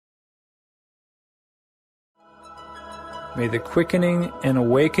May the quickening and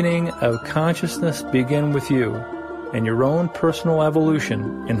awakening of consciousness begin with you and your own personal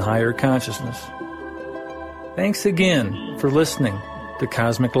evolution in higher consciousness. Thanks again for listening to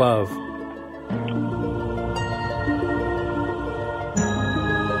Cosmic Love.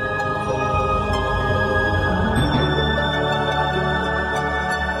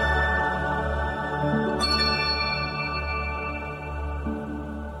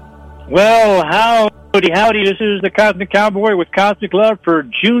 Well, howdy. This is the Cosmic Cowboy with Cosmic Love for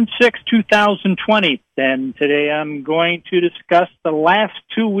June 6, 2020. And today I'm going to discuss the last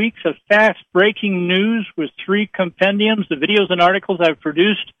 2 weeks of fast-breaking news with 3 compendiums, the videos and articles I've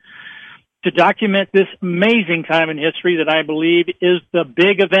produced to document this amazing time in history that I believe is the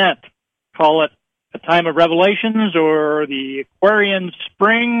big event. Call it a time of revelations or the Aquarian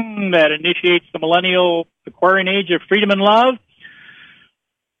spring that initiates the millennial Aquarian age of freedom and love.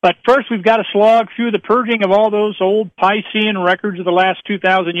 But first, we've got to slog through the purging of all those old Piscean records of the last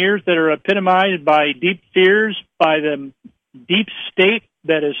 2,000 years that are epitomized by deep fears, by the deep state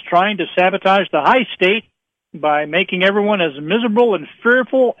that is trying to sabotage the high state by making everyone as miserable and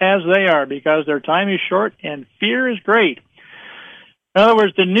fearful as they are because their time is short and fear is great. In other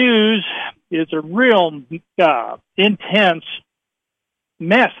words, the news is a real intense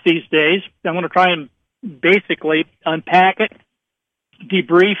mess these days. I'm going to try and basically unpack it,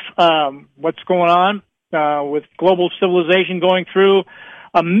 debrief what's going on with global civilization going through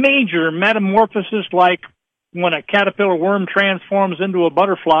a major metamorphosis like when a caterpillar worm transforms into a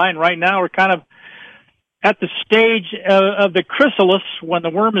butterfly. And right now we're kind of at the stage of the chrysalis when the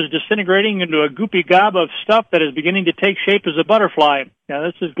worm is disintegrating into a goopy gob of stuff that is beginning to take shape as a butterfly. Now,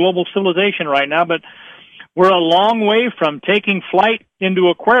 this is global civilization right now, but we're a long way from taking flight into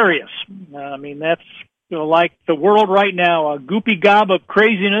Aquarius. I mean, that's like the world right now, a goopy gob of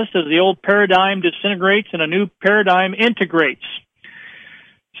craziness as the old paradigm disintegrates and a new paradigm integrates.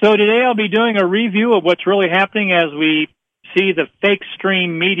 So today I'll be doing a review of what's really happening as we see the fake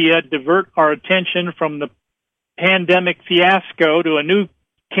stream media divert our attention from the pandemic fiasco to a new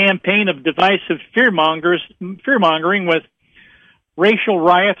campaign of divisive fear-mongering with racial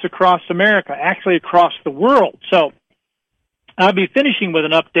riots across America, actually across the world. So I'll be finishing with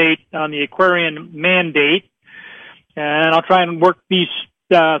an update on the Aquarian mandate, and I'll try and work these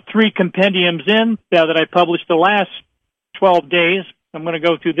 3 compendiums in that I published the last 12 days. I'm going to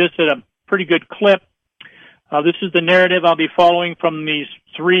go through this at a pretty good clip. This is the narrative I'll be following from these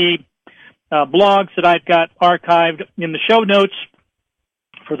 3 blogs that I've got archived in the show notes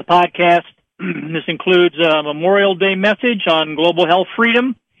for the podcast. This includes a Memorial Day message on global health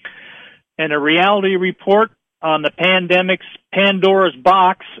freedom and a reality report on the pandemic's Pandora's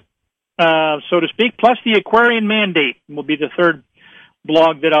box, so to speak, plus the Aquarian mandate will be the 3rd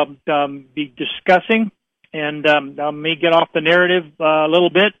blog that I'll be discussing. And I may get off the narrative a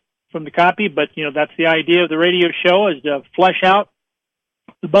little bit from the copy, but, that's the idea of the radio show, is to flesh out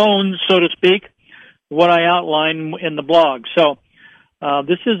the bones, so to speak, what I outline in the blog. So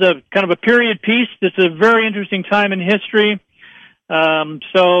this is a kind of a period piece. This is a very interesting time in history.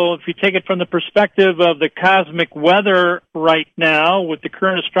 So if you take it from the perspective of the cosmic weather right now with the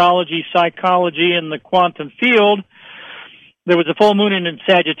current astrology, psychology, and the quantum field, there was a full moon in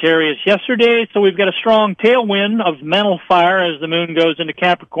Sagittarius yesterday, so we've got a strong tailwind of mental fire as the moon goes into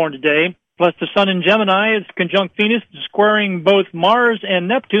Capricorn today. Plus the sun in Gemini is conjunct Venus, squaring both Mars and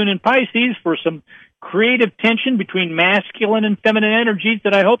Neptune in Pisces for some creative tension between masculine and feminine energies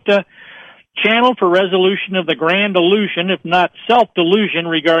that I hope to channel for resolution of the grand illusion, if not self-delusion,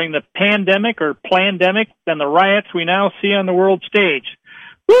 regarding the pandemic or plandemic and the riots we now see on the world stage.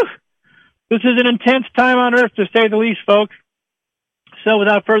 Whew! This is an intense time on Earth, to say the least, folks. So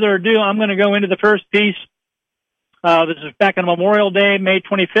without further ado, I'm going to go into the first piece. This is back on Memorial Day, May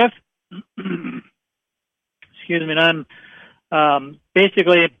 25th. Excuse me, and I'm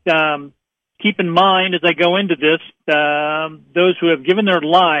basically keep in mind as I go into this, those who have given their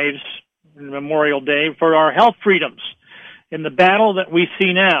lives Memorial Day for our health freedoms in the battle that we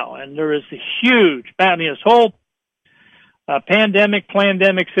see now. And there is a huge battle. I mean, this whole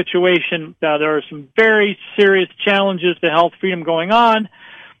plandemic situation, there are some very serious challenges to health freedom going on.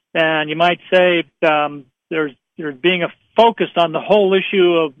 And you might say there's being a focus on the whole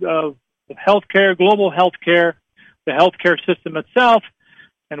issue of healthcare, global healthcare, the healthcare system itself.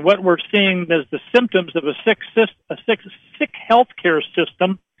 And what we're seeing is the symptoms of a sick healthcare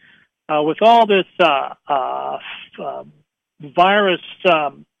system with all this virus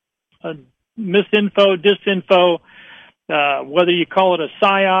misinfo, disinfo, whether you call it a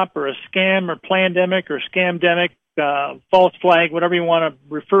psyop or a scam or plandemic or scamdemic, false flag, whatever you want to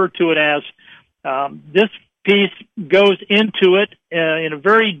refer to it as. This piece goes into it in a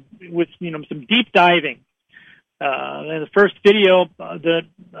very, with some deep diving. And the first video that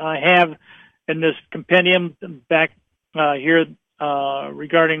I have in this compendium back here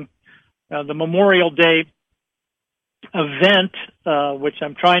regarding the Memorial Day event, which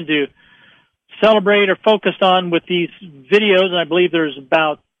I'm trying to celebrate or focus on with these videos. And I believe there's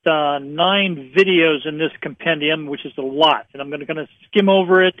about 9 videos in this compendium, which is a lot. And I'm going to skim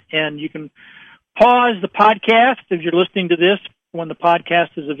over it, and you can pause the podcast if you're listening to this when the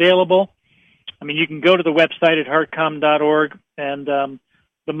podcast is available. I mean, you can go to the website at heartcom.org, and the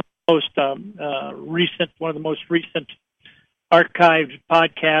most recent, one of the most recent archived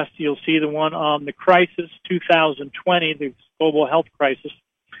podcasts, you'll see the one on the crisis 2020, the global health crisis.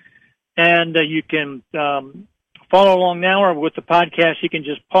 And you can follow along now, or with the podcast, you can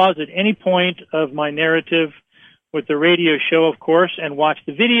just pause at any point of my narrative with the radio show, of course, and watch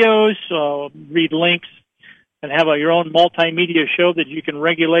the videos, read links, and have your own multimedia show that you can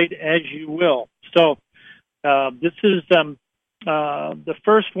regulate as you will. So this is the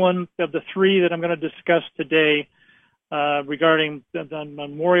first one of the 3 that I'm going to discuss today regarding the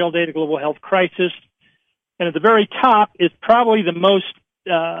Memorial Day, the global health crisis. And at the very top is probably the most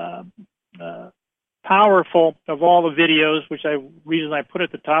powerful of all the videos, reason I put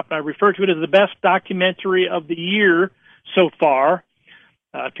at the top. And I refer to it as the best documentary of the year so far,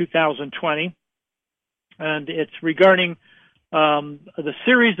 2020. And it's regarding the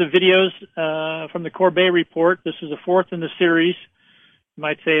series of videos from the Corbett Report. This is the 4th in the series. You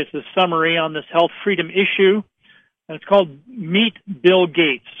might say it's a summary on this health freedom issue. And it's called Meet Bill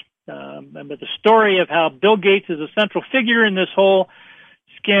Gates. But the story of how Bill Gates is a central figure in this whole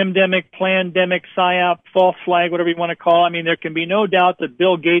scamdemic, plandemic, psyop, false flag, whatever you want to call it. I mean, there can be no doubt that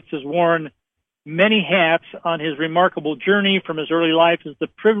Bill Gates has worn many hats on his remarkable journey from his early life as the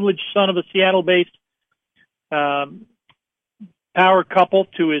privileged son of a Seattle-based power couple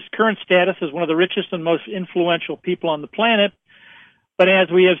to his current status as one of the richest and most influential people on the planet. But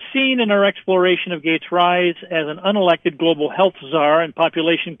as we have seen in our exploration of Gates' rise as an unelected global health czar and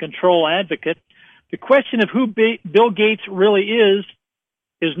population control advocate, the question of who Bill Gates really is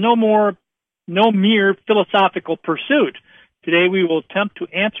no mere philosophical pursuit. Today we will attempt to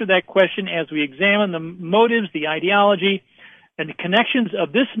answer that question as we examine the motives, the ideology, and the connections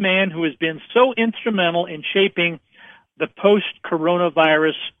of this man who has been so instrumental in shaping the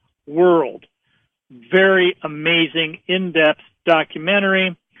post-coronavirus world. Very amazing, in-depth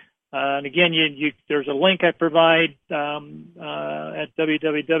documentary. And again, there's a link I provide at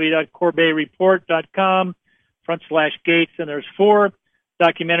www.corbettreport.com/Gates, and there's 4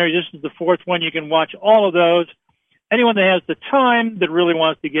 documentaries. This is the 4th one. You can watch all of those. Anyone that has the time that really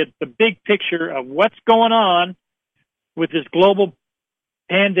wants to get the big picture of what's going on with this global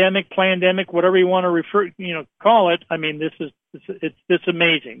pandemic, plandemic, whatever you want to call it. I mean, it's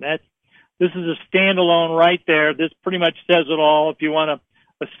amazing. This is a standalone right there. This pretty much says it all if you want to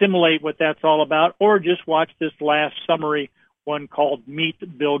assimilate what that's all about, or just watch this last summary one called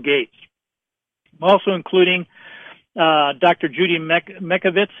Meet Bill Gates. I'm also including Dr. Judy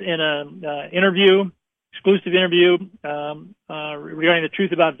Mekovitz in an exclusive interview regarding the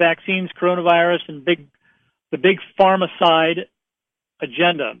truth about vaccines, coronavirus, and the big pharma side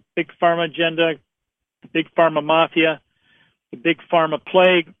agenda, big pharma agenda, the big pharma mafia, the big pharma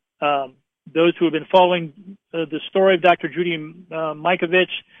plague. Those who have been following the story of Dr. Judy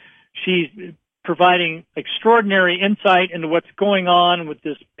Mekovitz, she's providing extraordinary insight into what's going on with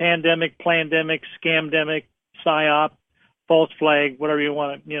this pandemic, plandemic, scamdemic, psyop, false flag, whatever you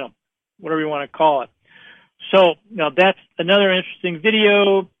want to call it. So now that's another interesting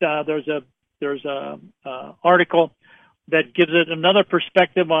video. There's a article that gives it another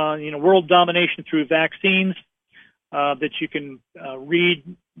perspective on world domination through vaccines that you can read.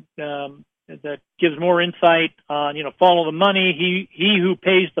 That gives more insight on follow the money. He who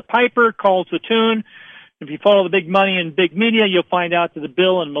pays the piper calls the tune. If you follow the big money in big media, you'll find out that the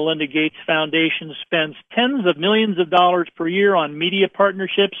Bill and Melinda Gates Foundation spends tens of millions of dollars per year on media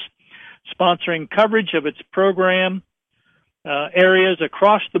partnerships, sponsoring coverage of its program areas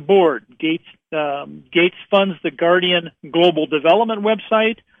across the board. Gates funds the Guardian Global Development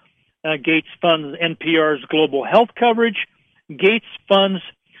website. Gates funds NPR's global health coverage. Gates funds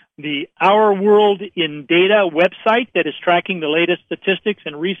the Our World in Data website that is tracking the latest statistics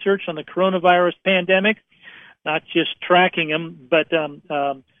and research on the coronavirus pandemic. Not just tracking them, but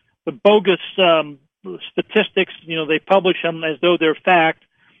the bogus statistics, they publish them as though they're fact,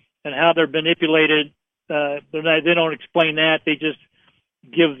 and how they're manipulated. They don't explain that. They just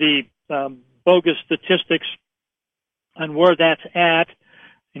give the bogus statistics on where that's at.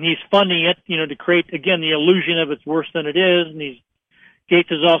 and he's funding it, to create, again, the illusion of it's worse than it is. And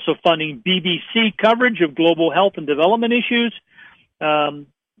Gates is also funding BBC coverage of global health and development issues,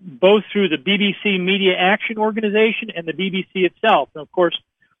 both through the BBC Media Action Organization and the BBC itself. And of course,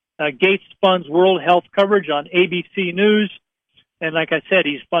 Gates funds World Health coverage on ABC News. And like I said,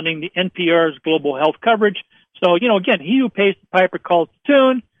 he's funding the NPR's global health coverage. So, again, he who pays the piper calls the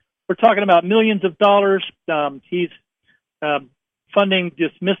tune. We're talking about millions of dollars. He's funding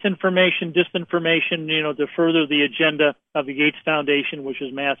this misinformation, disinformation, to further the agenda of the Gates Foundation, which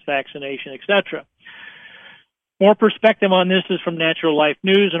is mass vaccination, etc. More perspective on this is from Natural Life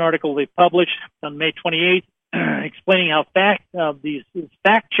News, an article they published on May 28th, explaining how these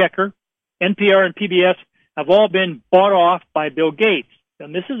fact checker, NPR and PBS, have all been bought off by Bill Gates.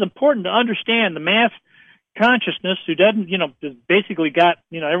 And this is important to understand. The mass consciousness who doesn't, has basically got,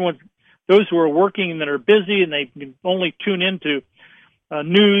 everyone, those who are working and that are busy and they can only tune into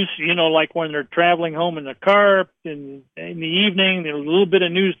news, like when they're traveling home in the car in the evening, there's a little bit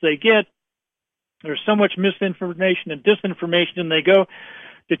of news they get. There's so much misinformation and disinformation, and they go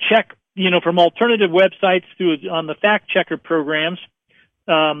to check, from alternative websites on the fact checker programs.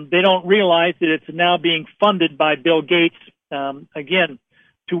 They don't realize that it's now being funded by Bill Gates, again,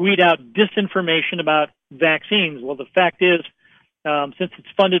 to weed out disinformation about vaccines. Well, the fact is, since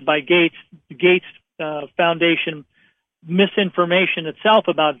it's funded by Gates, the Gates Foundation, misinformation itself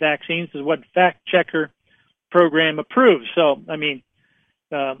about vaccines is what fact checker program approves. So,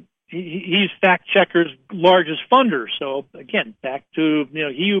 he's fact checker's largest funder. So again, back to,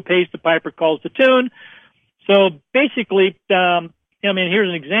 he who pays the piper calls the tune. So basically, here's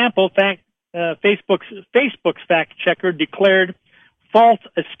an example. Facebook's fact checker declared false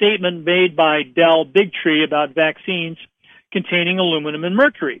a statement made by Dell Bigtree about vaccines containing aluminum and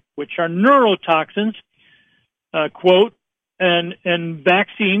mercury, which are neurotoxins, quote, and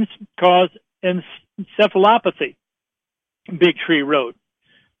vaccines cause encephalopathy, Bigtree wrote.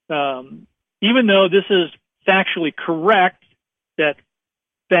 Even though this is factually correct that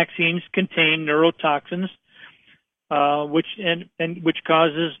vaccines contain neurotoxins, which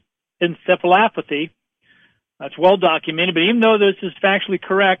causes encephalopathy, that's well documented. But even though this is factually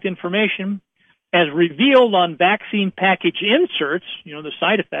correct information, as revealed on vaccine package inserts, the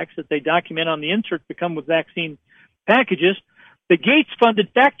side effects that they document on the inserts that come with vaccine packages, the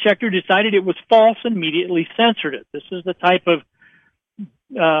Gates-funded fact checker decided it was false and immediately censored it. This is the type of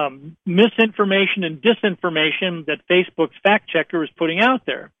misinformation and disinformation that Facebook's fact checker is putting out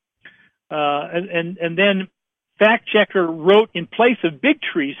there. And then fact checker wrote in place of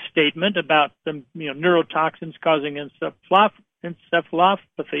Bigtree's statement about the neurotoxins causing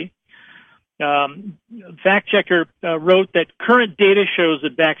encephalopathy. Fact checker wrote that current data shows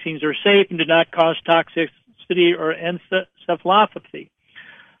that vaccines are safe and do not cause toxicity or encephalopathy.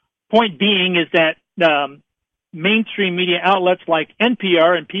 Point being is that mainstream media outlets like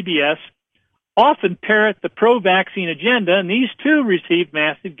NPR and PBS often parrot the pro-vaccine agenda, and these too receive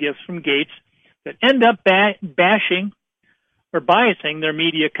massive gifts from Gates that end up bashing or biasing their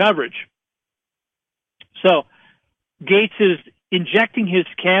media coverage. So Gates is injecting his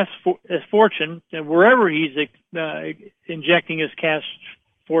cash fortune, and wherever he's injecting his cash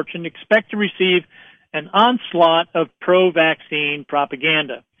fortune, expect to receive an onslaught of pro-vaccine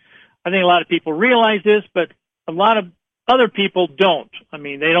propaganda. I think a lot of people realize this, but a lot of other people don't.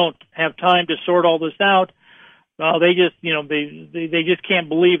 They don't have time to sort all this out. Well, they just, they just can't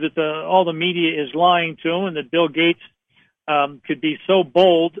believe that all the media is lying to them, and that Bill Gates could be so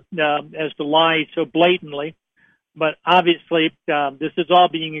bold as to lie so blatantly. But obviously, this is all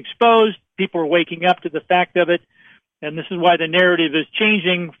being exposed. People are waking up to the fact of it, and this is why the narrative is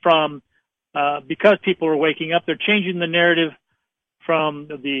changing from, because people are waking up, they're changing the narrative from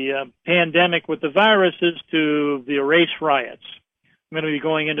the pandemic with the viruses to the race riots. I'm going to be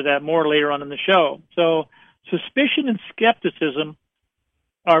going into that more later on in the show. So suspicion and skepticism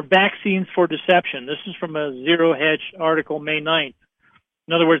are vaccines for deception. This is from a Zero Hedge article, May 9th.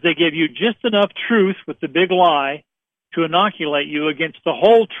 In other words, they give you just enough truth with the big lie to inoculate you against the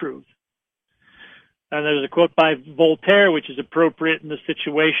whole truth. And there's a quote by Voltaire, which is appropriate in the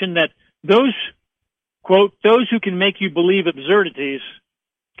situation, that those, quote, those who can make you believe absurdities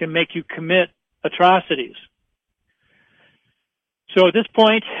can make you commit atrocities. So at this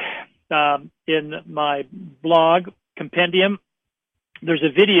point, in my blog compendium, there's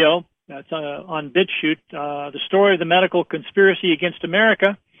a video that's on BitChute, the story of the medical conspiracy against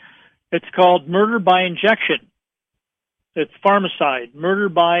America. It's called Murder by Injection. It's pharmacide, murder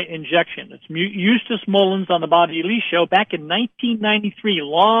by injection. It's Eustace Mullins on the Bobby Lee Show back in 1993,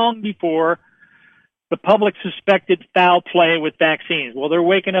 long before the public suspected foul play with vaccines. Well, they're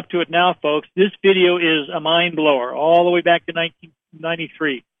waking up to it now, folks. This video is a mind blower, all the way back to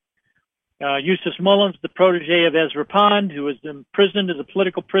 1993. Eustace Mullins, the protege of Ezra Pond, who was imprisoned as a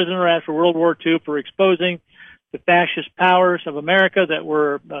political prisoner after World War II for exposing the fascist powers of America that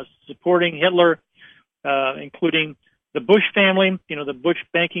were supporting Hitler, including the Bush family, the Bush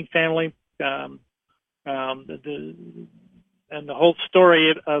banking family, and the whole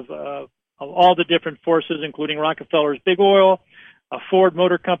story of all the different forces, including Rockefeller's Big Oil, Ford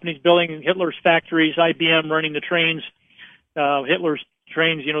Motor Company's building Hitler's factories, IBM running the trains, Hitler's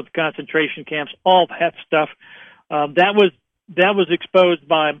trains, the concentration camps, all that stuff. That was exposed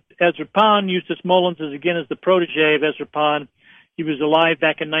by Ezra Pond. Eustace Mullins is the protege of Ezra Pond. He was alive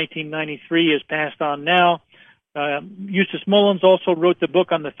back in 1993, has passed on now. Eustace Mullins also wrote the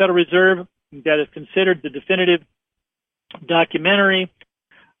book on the Federal Reserve that is considered the definitive documentary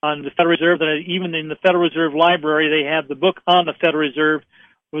on the Federal Reserve. That even in the Federal Reserve Library, they have the book on the Federal Reserve.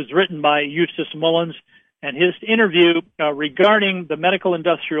 It was written by Eustace Mullins, and his interview regarding the medical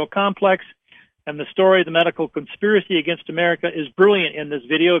industrial complex and the story of the medical conspiracy against America is brilliant in this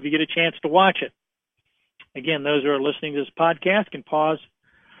video if you get a chance to watch it. Again, those who are listening to this podcast can pause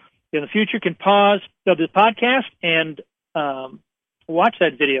in the future, can pause this podcast and watch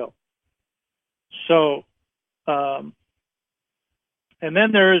that video. So, and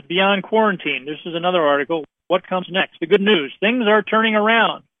then there's Beyond Quarantine. This is another article. What comes next? The good news. Things are turning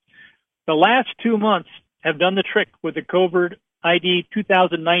around. The last 2 months have done the trick with the COVID ID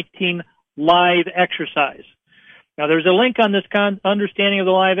 2019 live exercise. Now, there's a link on this understanding of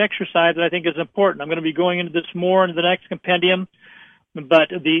the live exercise that I think is important. I'm going to be going into this more in the next compendium, but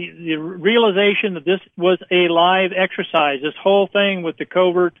the realization that this was a live exercise, this whole thing with the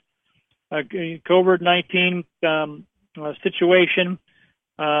COVID-19 situation,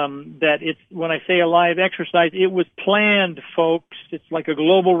 that it's, when I say a live exercise, it was planned, folks. It's like a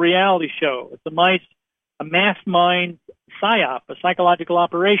global reality show. It's a mass mind psyop, a psychological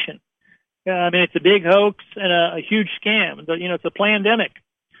operation. It's a big hoax and a huge scam. It's a pandemic.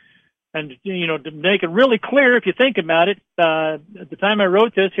 And, to make it really clear, if you think about it, at the time I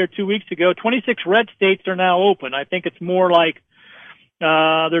wrote this here 2 weeks ago, 26 red states are now open. I think it's more like,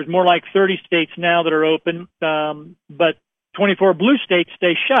 there's more like 30 states now that are open, but 24 blue states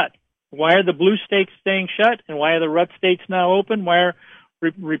stay shut. Why are the blue states staying shut? And why are the red states now open? Why are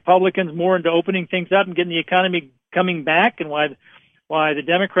Republicans more into opening things up and getting the economy coming back? And why the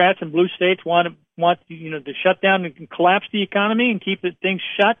Democrats in blue states want to shut down and collapse the economy and keep things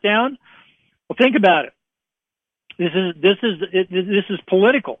shut down? Well, think about it. This is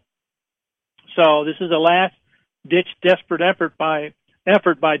political. So this is a last ditch desperate effort by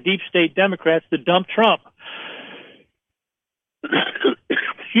deep state Democrats to dump Trump.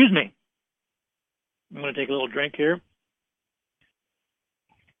 Excuse me. I'm going to take a little drink here.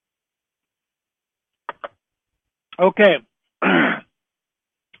 Okay.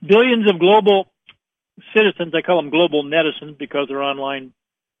 Billions of global citizens, I call them global netizens because they're online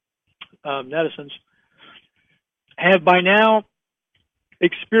netizens, have by now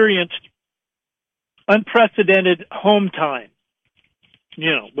experienced unprecedented home time,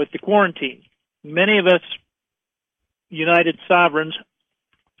 with the quarantine. Many of us United sovereigns,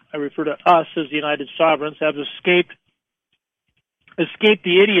 I refer to us as the United sovereigns, have escaped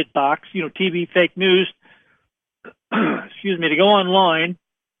the idiot box, TV fake news, excuse me, to go online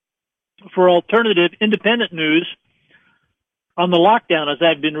for alternative independent news on the lockdown, as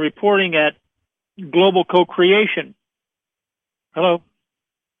I've been reporting at Global Co-Creation. Hello?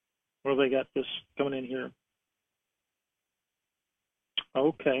 Where have they got this coming in here?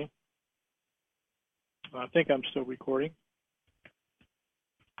 Okay. I think I'm still recording.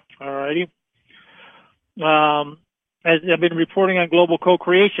 All righty. As I've been reporting on Global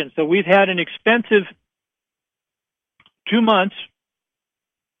Co-Creation. So we've had an expensive 2 months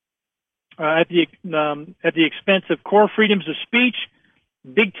at the expense of core freedoms of speech,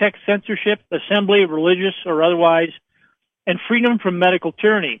 big tech censorship, assembly, religious or otherwise, and freedom from medical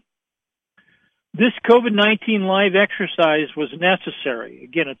tyranny. This COVID-19 live exercise was necessary.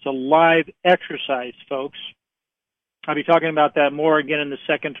 Again, it's a live exercise, folks. I'll be talking about that more again in the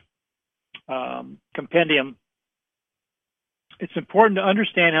second compendium. It's important to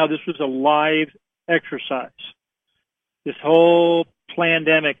understand how this was a live exercise. This whole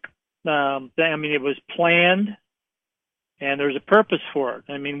pandemic, it was planned, and there's a purpose for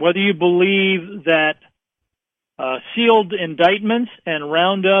it. Whether you believe that sealed indictments and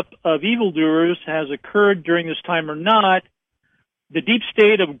roundup of evildoers has occurred during this time or not, the deep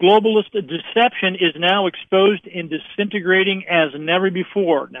state of globalist deception is now exposed and disintegrating as never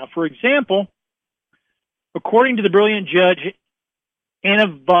before. Now, for example, According to the brilliant judge Anna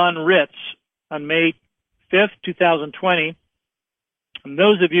von Ritz on May 5th, 2020, and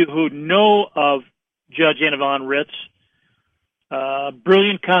those of you who know of Judge Anna von Ritz,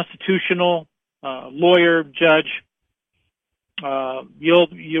 brilliant constitutional lawyer, judge,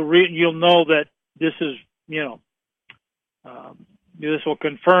 you'll know that this is, this will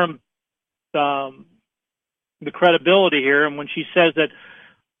confirm the credibility here. And when she says that,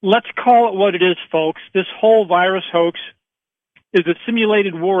 let's call it what it is, folks, this whole virus hoax is a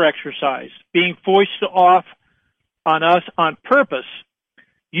simulated war exercise being foisted off on us on purpose.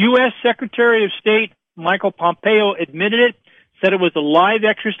 U.S. Secretary of State Michael Pompeo admitted it, said it was a live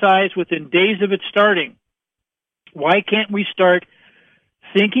exercise within days of it starting. Why can't we start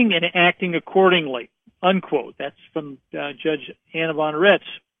thinking and acting accordingly? Unquote. That's from Judge Anna von Ritz.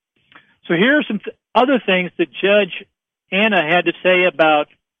 So here are some other things that Judge Anna had to say about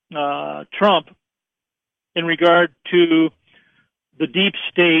Trump in regard to the deep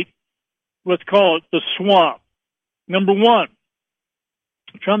state, let's call it the swamp. Number one,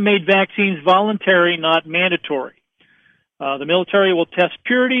 Trump made vaccines voluntary, not mandatory. The military will test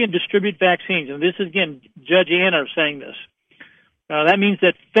purity and distribute vaccines. And this is, again, Judge Anna saying this. That means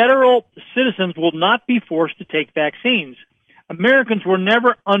that federal citizens will not be forced to take vaccines. Americans were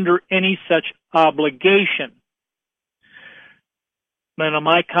never under any such obligation. And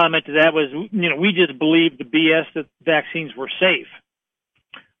my comment to that was, we just believed the BS that vaccines were safe.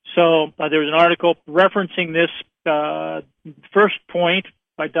 So there was an article referencing this first point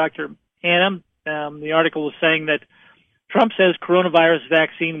by Dr. Anna. The article was saying that Trump says coronavirus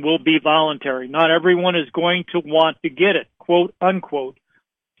vaccine will be voluntary. Not everyone is going to want to get it, quote, unquote,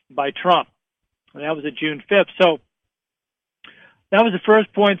 by Trump. And that was at June 5th. So that was the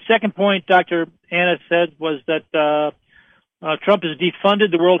first point. Second point Dr. Anna said was that Trump has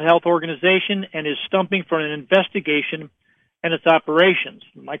defunded the World Health Organization and is stumping for an investigation and its operations.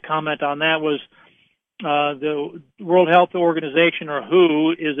 My comment on that was the World Health Organization, or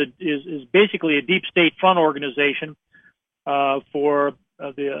WHO, is basically a deep state front organization for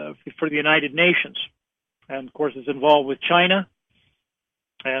the United Nations, and of course it's involved with China,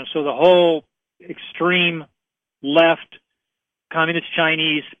 and so the whole extreme left, communist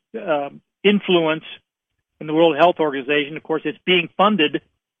Chinese influence in the World Health Organization. Of course, it's being funded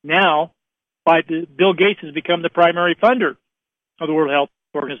now by Bill Gates has become the primary funder of the World Health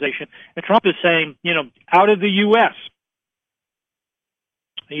Organization, and Trump is saying, out of the U.S.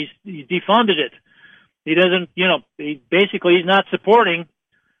 He's defunded it. He doesn't, he's not supporting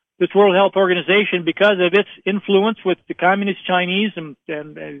this World Health Organization because of its influence with the communist Chinese and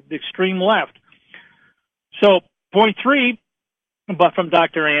the extreme left. So, point three, but from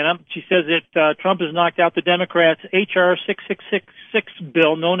Dr. Anna, she says that Trump has knocked out the Democrats' H.R. 6666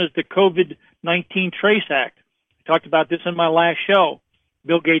 bill known as the COVID-19 Trace Act. I talked about this in my last show.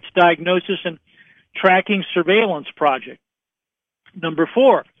 Bill Gates' Diagnosis and Tracking Surveillance Project. Number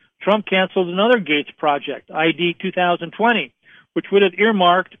four, Trump canceled another Gates project, ID 2020, which would have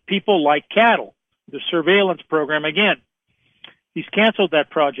earmarked people like cattle, the surveillance program again. He's canceled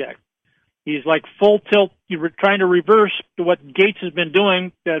that project. He's like full tilt, trying to reverse what Gates has been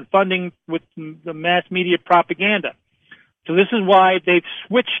doing, funding with the mass media propaganda. So this is why they've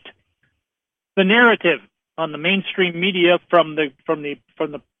switched the narrative on the mainstream media from the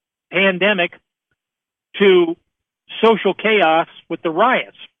pandemic to social chaos with the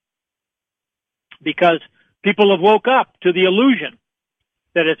riots, because people have woke up to the illusion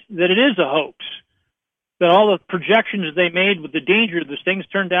that it is a hoax, that all the projections they made with the danger of this things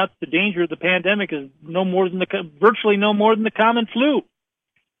turned out the danger of the pandemic is virtually no more than the common flu.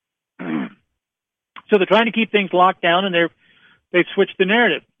 So they're trying to keep things locked down, and they've switched the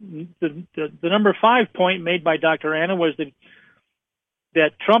narrative. The number 5 point made by Dr. Anna was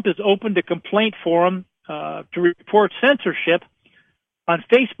that Trump has opened a complaint forum to report censorship on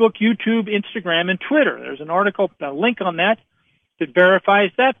Facebook, YouTube, Instagram, and Twitter. There's an article, a link on that verifies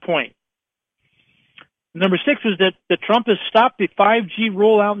that point. Number 6 was that Trump has stopped the 5G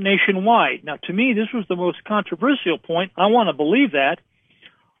rollout nationwide. Now, to me, this was the most controversial point. I want to believe that.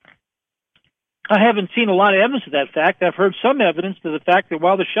 I haven't seen a lot of evidence of that fact. I've heard some evidence to the fact that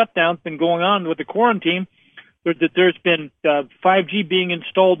while the shutdown's been going on with the quarantine, that there's been 5G being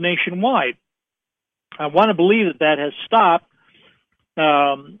installed nationwide. I want to believe that has stopped.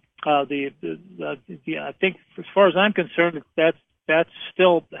 I think, as far as I'm concerned, that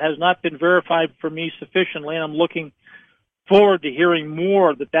still has not been verified for me sufficiently, and I'm looking forward to hearing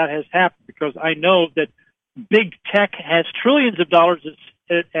more that has happened, because I know that big tech has trillions of dollars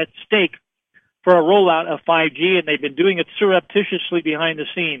at stake for a rollout of 5G, and they've been doing it surreptitiously behind the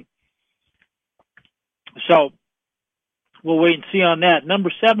scene. So we'll wait and see on that.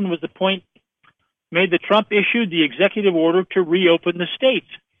 Number 7 was the point made that Trump issued the executive order to reopen the states,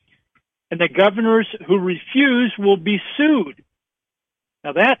 and the governors who refuse will be sued.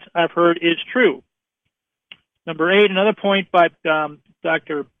 Now that, I've heard, is true. Number 8, another point by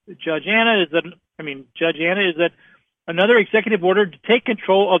Judge Anna is that another executive order to take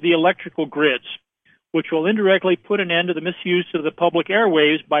control of the electrical grids, which will indirectly put an end to the misuse of the public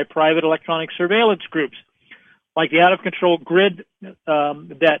airwaves by private electronic surveillance groups, like the out-of-control grid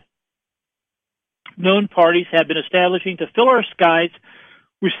that known parties have been establishing to fill our skies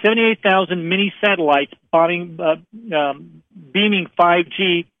with 78,000 mini satellites beaming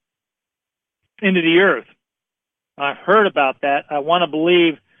 5G into the earth. I've heard about that. I want to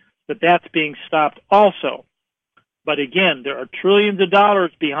believe that that's being stopped also. But again, there are trillions of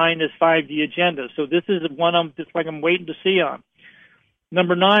dollars behind this 5G agenda. So this is one I'm waiting to see on.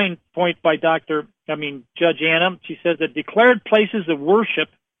 Number 9 point by Judge Anna, she says that declared places of worship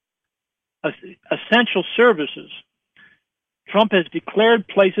essential services. Trump has declared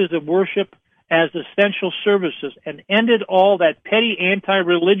places of worship as essential services and ended all that petty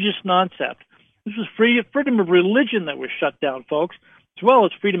anti-religious nonsense. This was freedom of religion that was shut down, folks, as well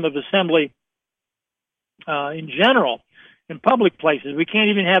as freedom of assembly in general in public places. We can't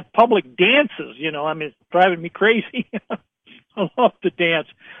even have public dances, it's driving me crazy. I love to dance.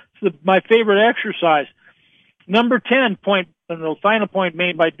 It's my favorite exercise. Number 10 point, and the final point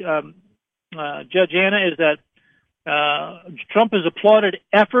made by Judge Anna, is that Trump has applauded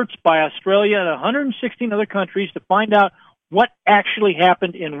efforts by Australia and 116 other countries to find out what actually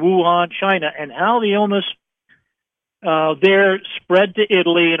happened in Wuhan, China, and how the illness there spread to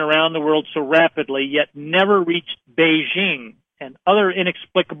Italy and around the world so rapidly, yet never reached Beijing, and other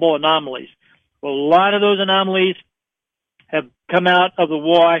inexplicable anomalies. Well, a lot of those anomalies have come out of the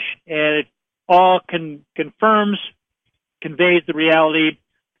wash, and it all conveys the reality.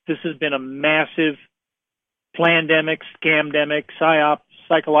 This has been a massive plandemic, scamdemic,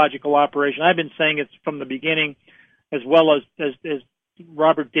 psychological operation. I've been saying it from the beginning, as well as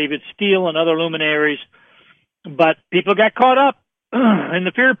Robert David Steele and other luminaries. But people got caught up in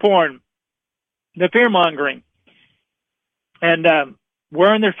the fear porn, the fear mongering, and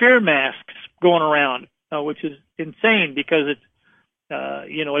wearing their fear masks going around, which is insane because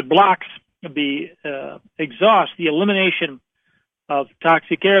it blocks the exhaust, the elimination of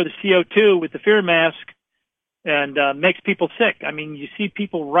toxic air, the CO2 with the fear mask, and makes people sick. I mean, you see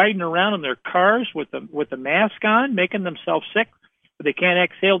people riding around in their cars with the mask on, making themselves sick, but they can't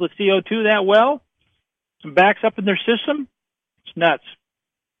exhale the CO2 that well. Some backs up in their system. It's nuts.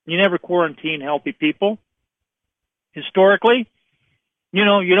 You never quarantine healthy people. Historically, you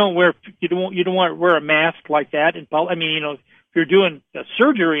don't want to wear a mask like that in public. I mean, if you're doing a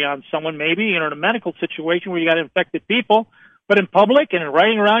surgery on someone, maybe in a medical situation where you got infected people, but in public and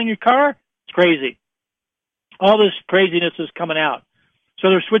riding around in your car, it's crazy. All this craziness is coming out.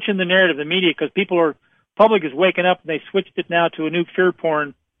 So they're switching the narrative, the media, because public is waking up, and they switched it now to a new fear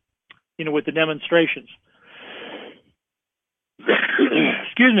porn, with the demonstrations.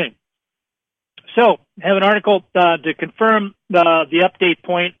 Excuse me. So, I have an article to confirm the update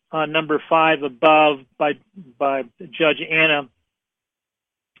point on number 5 above by Judge Anna.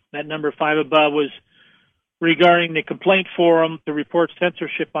 That number 5 above was regarding the complaint forum to report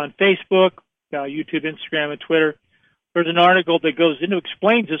censorship on Facebook, YouTube, Instagram, and Twitter. There's an article that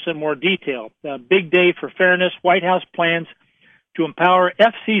explains this in more detail. Big day for fairness. White House plans to empower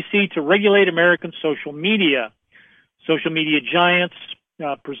FCC to regulate American social media. Social media giants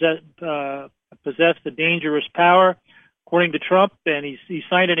possess the dangerous power, according to Trump, and he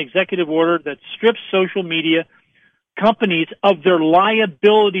signed an executive order that strips social media companies of their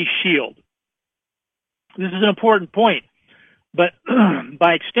liability shield. This is an important point, but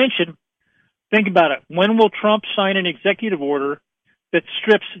by extension, think about it. When will Trump sign an executive order that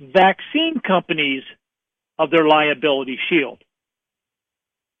strips vaccine companies of their liability shield?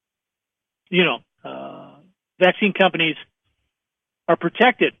 Vaccine companies are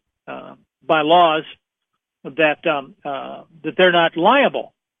protected by laws that they're not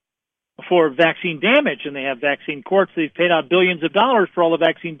liable for vaccine damage, and they have vaccine courts. They've paid out billions of dollars for all the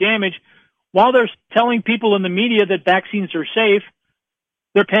vaccine damage. While they're telling people in the media that vaccines are safe,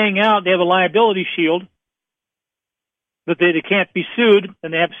 they're paying out. They have a liability shield that they can't be sued,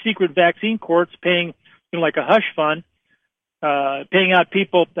 and they have secret vaccine courts paying like a hush fund, paying out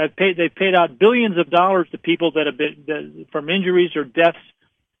people that they've paid out billions of dollars to people that have been from injuries or deaths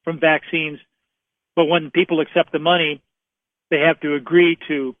from vaccines. But when people accept the money, they have to agree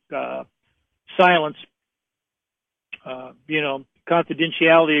to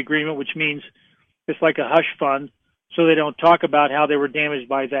confidentiality agreement, which means It's like a hush fund, so they don't talk about how they were damaged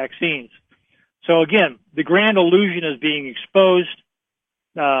by vaccines. So again, the grand illusion is being exposed.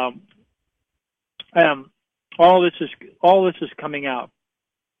 All this is coming out.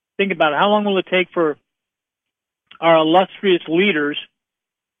 Think about it. How long will it take for our illustrious leaders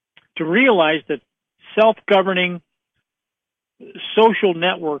to realize that self-governing social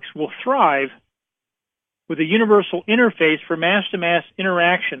networks will thrive with a universal interface for mass-to-mass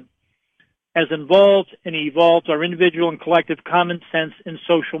interaction as involved and evolves our individual and collective common sense in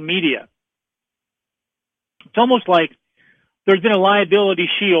social media? It's almost like there's been a liability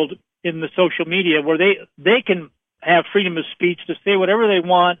shield in the social media where they can have freedom of speech to say whatever they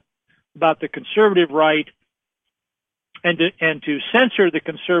want about the conservative right and to censor the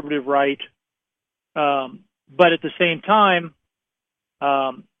conservative right, but at the same time,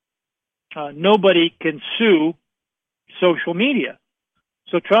 nobody can sue social media.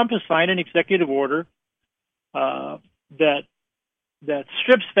 So Trump has signed an executive order that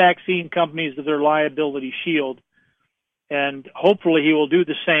strips vaccine companies of their liability shield, and hopefully he will do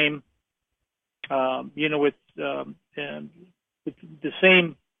the same. With the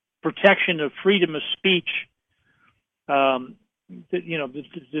same protection of freedom of speech. To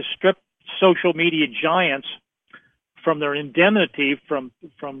strip social media giants from their indemnity from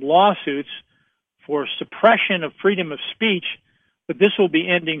lawsuits for suppression of freedom of speech, but this will be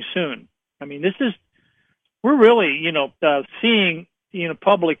ending soon. I mean, we're really, seeing,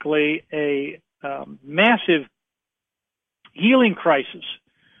 publicly a massive healing crisis.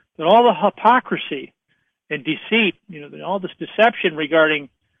 And all the hypocrisy and deceit, all this deception regarding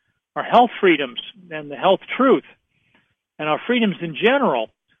our health freedoms and the health truth and our freedoms in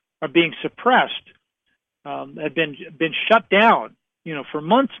general are being suppressed, have been shut down, for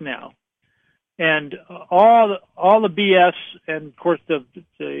months now. And all the BS and, of course,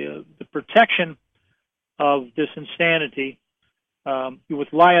 the protection of this insanity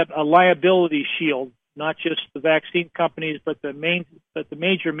with a liability shield, not just the vaccine companies, but the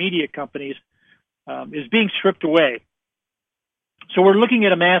major media companies, is being stripped away. So we're looking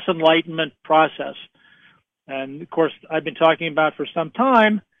at a mass enlightenment process. And of course, I've been talking about for some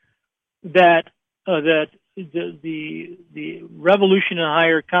time that the revolution in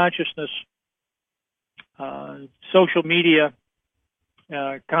higher consciousness, social media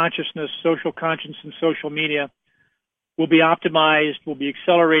consciousness, social conscience, and social media will be optimized, will be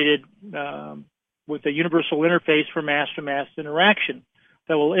accelerated with a universal interface for mass-to-mass interaction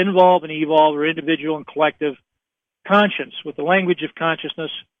that will involve and evolve our individual and collective conscience with the language of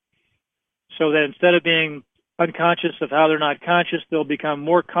consciousness, so that instead of being unconscious of how they're not conscious, they'll become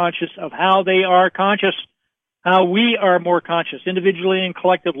more conscious of how they are conscious, how we are more conscious, individually and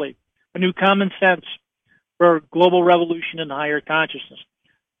collectively. A new common sense for a global revolution in higher consciousness.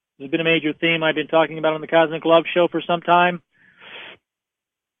 This has been a major theme I've been talking about on the Cosmic Love Show for some time,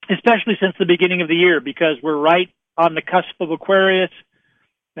 especially since the beginning of the year, because we're right on the cusp of Aquarius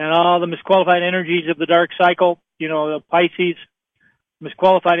and all the misqualified energies of the dark cycle, the Pisces.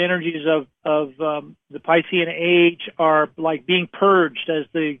 Misqualified energies of the Piscean age are like being purged as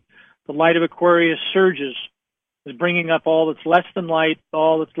the light of Aquarius surges, is bringing up all that's less than light,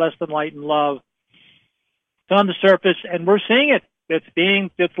 all that's less than light and love. It's on the surface, and we're seeing it.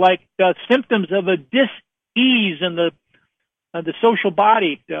 It's like symptoms of a dis-ease in the social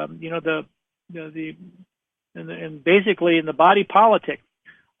body, and basically in the body politic.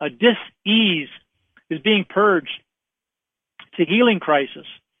 A dis-ease is being purged. It's a healing crisis.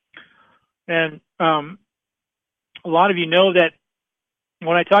 And a lot of you know that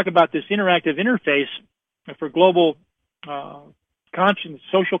when I talk about this interactive interface for global conscience,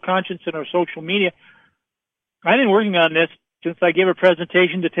 social conscience in our social media, I've been working on this since I gave a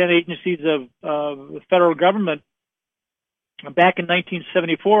presentation to 10 agencies of the federal government back in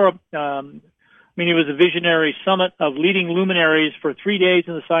 1974. It was a visionary summit of leading luminaries for 3 days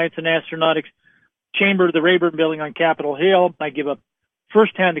in the Science and Astronautics Chamber of the Rayburn Building on Capitol Hill. I give a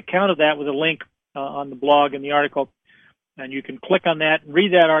first-hand account of that with a link on the blog and the article, and you can click on that and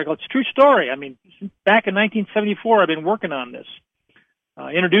read that article. It's a true story. Back in 1974, I've been working on this,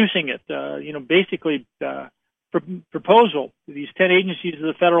 introducing it, basically proposal to these 10 agencies of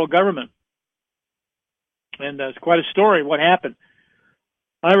the federal government. And it's quite a story, what happened.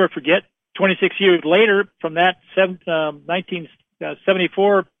 I'll never forget, 26 years later from that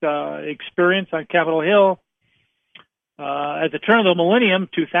 1974 experience on Capitol Hill, at the turn of the millennium,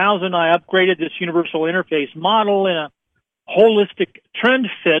 2000, I upgraded this universal interface model in a holistic trend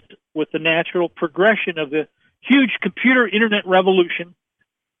fit with the natural progression of the huge computer internet revolution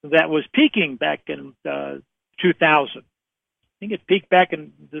that was peaking back in 2000. I think it peaked back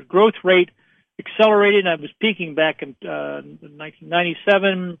in the growth rate accelerated, and I was peaking back in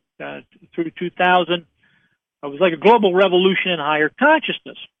 1997 through 2000. It was like a global revolution in higher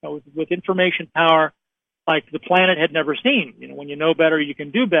consciousness with information power like the planet had never seen. When you know better, you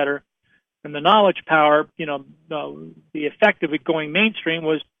can do better. And the knowledge power, the effect of it going mainstream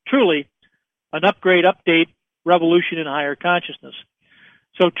was truly an upgrade, update, revolution in higher consciousness.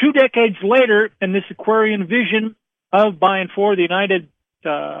 So 2 decades later, and this Aquarian vision of, by, and for the United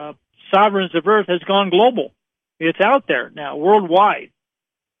Sovereigns of Earth has gone global. It's out there now, worldwide.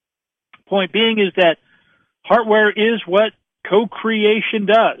 Point being is that hardware is what co-creation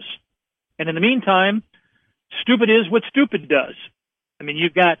does. And in the meantime, stupid is what stupid does. I mean,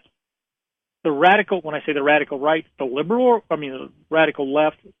 you've got the radical, when I say the radical right, the radical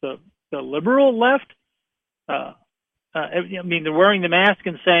left, the liberal left. They're wearing the mask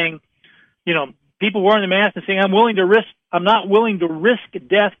and saying, people wearing the mask and saying, I'm not willing to risk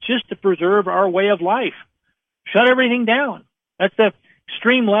death just to preserve our way of life. Shut everything down. That's the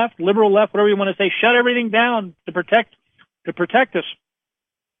extreme left, liberal left, whatever you want to say. Shut everything down to protect us,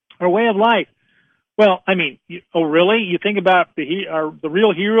 our way of life. Well, I mean, really? You think about the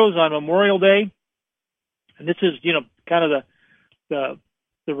real heroes on Memorial Day, and this is, kind of the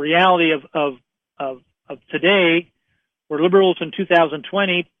reality of today, where liberals in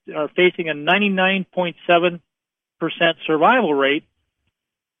 2020 are facing a 99.7% survival rate,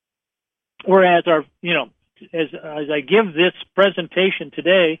 whereas as I give this presentation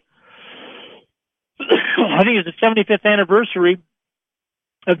today, I think it's the 75th anniversary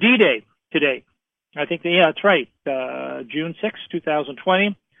of D-Day today. I think, that's right, June 6,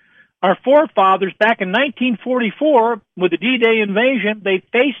 2020. Our forefathers back in 1944, with the D-Day invasion, they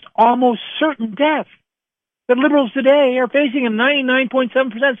faced almost certain death. The liberals today are facing a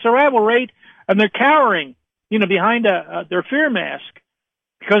 99.7% survival rate, and they're cowering, behind their fear mask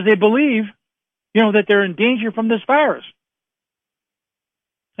because they believe, that they're in danger from this virus.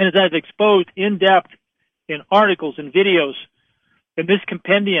 And as I've exposed in depth in articles and videos in this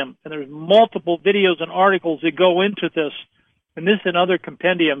compendium, and there's multiple videos and articles that go into this, and this and other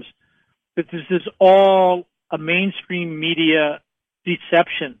compendiums, that this is all a mainstream media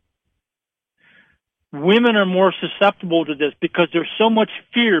deception. Women are more susceptible to this because there's so much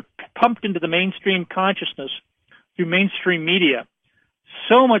fear pumped into the mainstream consciousness through mainstream media.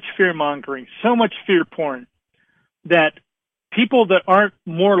 So much fear-mongering, so much fear porn, that people that aren't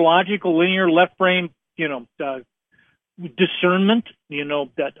more logical, linear, left brain, discernment,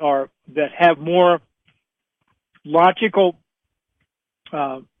 that have more logical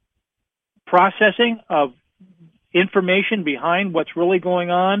processing of information behind what's really going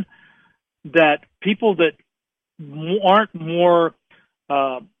on, that people that aren't more,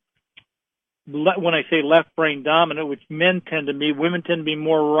 when I say left brain dominant, which men tend to be, women tend to be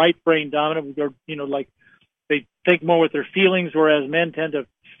more right brain dominant. They're, they think more with their feelings, whereas men tend to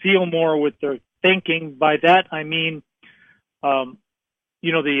feel more with their thinking. By that I mean,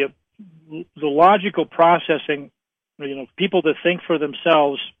 the logical processing. People that think for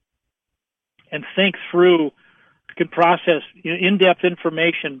themselves and think through can process in-depth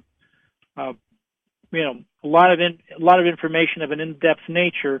information. A lot of information of an in-depth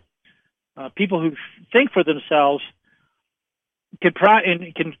nature. People who think for themselves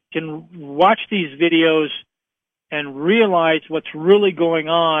can watch these videos and realize what's really going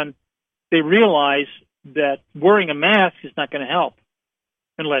on. They realize that wearing a mask is not going to help,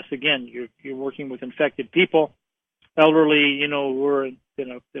 unless again you're working with infected people, elderly. Who are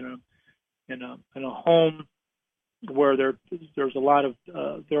in a home where there's a lot of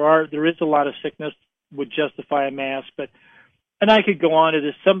there is a lot of sickness would justify a mask. And I could go on to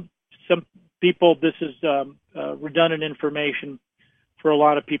this. Some people, this is redundant information for a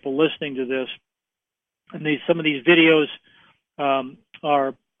lot of people listening to this. And some of these videos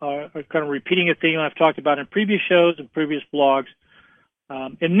are kind of repeating a theme I've talked about in previous shows and previous blogs.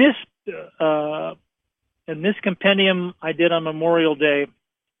 In this compendium I did on Memorial Day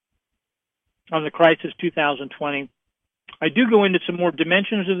on the crisis 2020, I do go into some more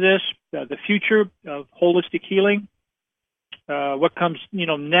dimensions of this, the future of holistic healing, what comes,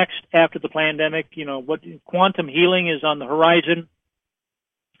 next after the pandemic, what quantum healing is on the horizon,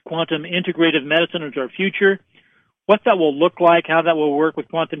 quantum integrative medicine is our future, what that will look like, how that will work with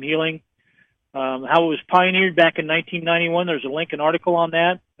quantum healing, how it was pioneered back in 1991. There's a link, an article on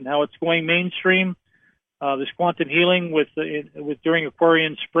that, and how it's going mainstream. This quantum healing with during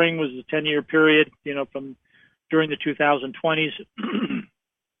Aquarian Spring was a 10-year period, from during the 2020s.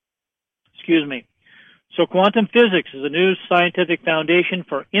 Excuse me. So quantum physics is a new scientific foundation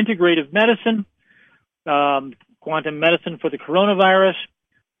for integrative medicine, quantum medicine for the coronavirus,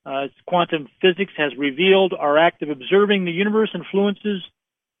 Quantum physics has revealed our act of observing the universe influences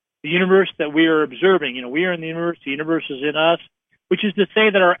the universe that we are observing. We are in the universe is in us, which is to say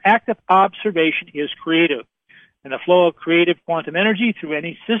that our act of observation is creative. And the flow of creative quantum energy through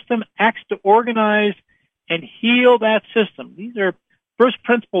any system acts to organize and heal that system. These are first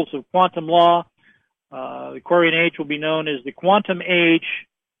principles of quantum law. The Aquarian age will be known as the quantum age.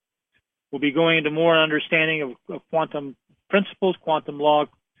 We'll be going into more understanding of quantum principles, quantum law,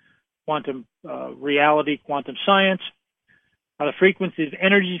 quantum reality, quantum science. How the frequencies of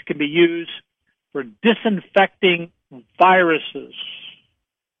energies can be used for disinfecting viruses,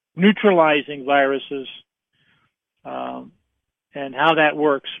 neutralizing viruses, and how that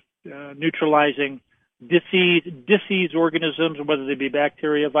works, neutralizing disease organisms, whether they be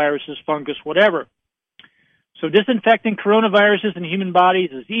bacteria, viruses, fungus, whatever. So disinfecting coronaviruses in human bodies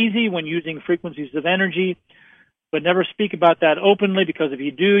is easy when using frequencies of energy, but never speak about that openly, because if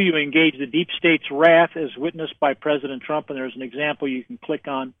you do, you engage the deep state's wrath, as witnessed by President Trump. And there's an example you can click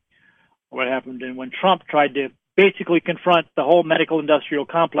on what happened when Trump tried to basically confront the whole medical industrial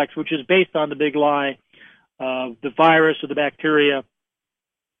complex, which is based on the big lie of the virus or the bacteria,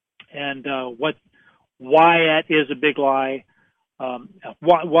 and why that is a big lie,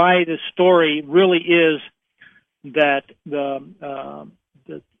 why the story really is that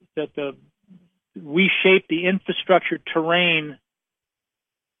we shape the infrastructure terrain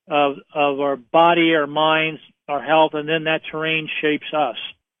of our body, our minds, our health, and then that terrain shapes us.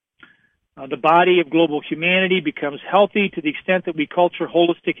 The body of global humanity becomes healthy to the extent that we culture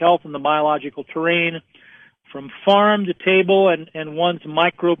holistic health in the biological terrain, from farm to table, and one's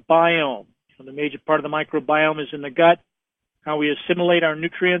microbiome. So the major part of the microbiome is in the gut, how we assimilate our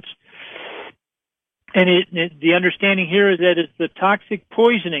nutrients. And the understanding here is that it's the toxic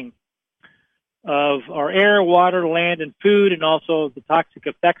poisoning of our air, water, land, and food, and also the toxic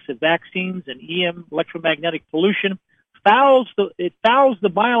effects of vaccines and EM, electromagnetic pollution. It fouls the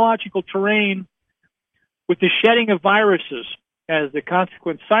biological terrain with the shedding of viruses as the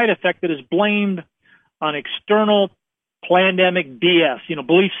consequent side effect that is blamed on external pandemic BS,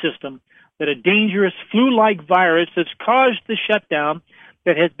 belief system that a dangerous flu-like virus has caused the shutdown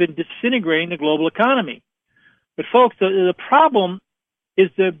that has been disintegrating the global economy. But folks, the problem is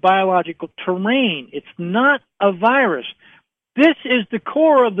the biological terrain. It's not a virus. This is the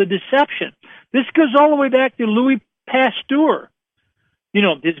core of the deception. This goes all the way back to Louis Pasteur,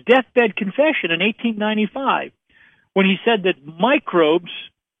 his deathbed confession in 1895, when he said that microbes,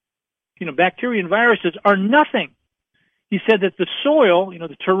 bacteria and viruses, are nothing. He said that the soil,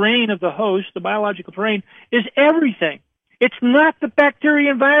 the terrain of the host, the biological terrain, is everything. It's not the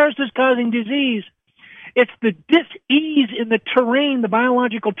bacteria and viruses causing disease. It's the dis-ease in the terrain, the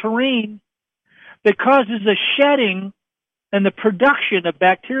biological terrain, that causes the shedding and the production of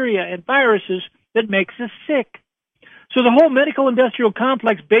bacteria and viruses that makes us sick. So the whole medical industrial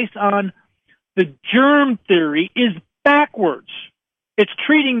complex based on the germ theory is backwards. It's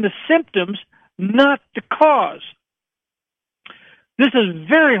treating the symptoms, not the cause. This is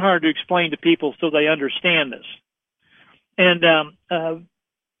very hard to explain to people so they understand this. And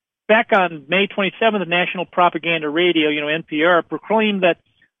back on May 27th, National Propaganda Radio, NPR, proclaimed that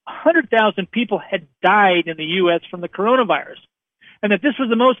 100,000 people had died in the U.S. from the coronavirus, and that this was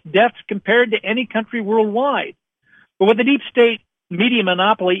the most deaths compared to any country worldwide. But what the deep state media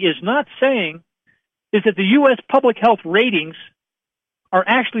monopoly is not saying is that the U.S. public health ratings are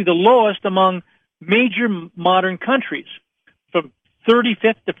actually the lowest among major modern countries, from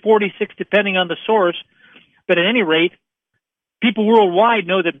 35th to 46th, depending on the source. But at any rate, people worldwide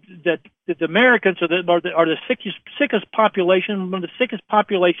know that the Americans are the sickest population, one of the sickest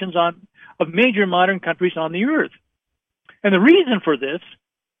populations of major modern countries on the earth. And the reason for this,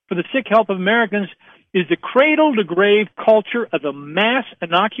 for the sick health of Americans, is the cradle-to-grave culture of a mass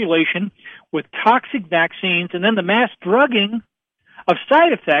inoculation with toxic vaccines, and then the mass drugging of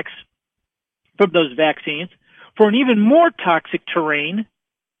side effects from those vaccines for an even more toxic terrain,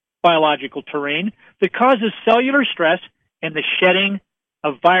 biological terrain, that causes cellular stress and the shedding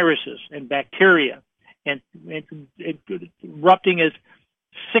of viruses and bacteria, and erupting as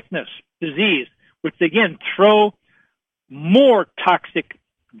sickness, disease, which again throw more toxic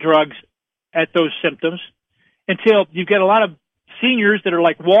drugs at those symptoms until you get a lot of seniors that are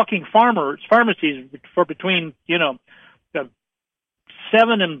like walking pharmacies for between 7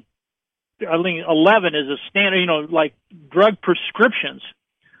 and 11 is a standard, like drug prescriptions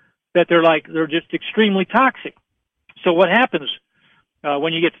that they're just extremely toxic. So what happens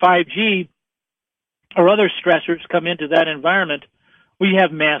when you get 5G or other stressors come into that environment? you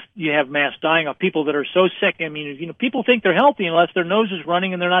have mass dying of people that are so sick. I mean, people think they're healthy unless their nose is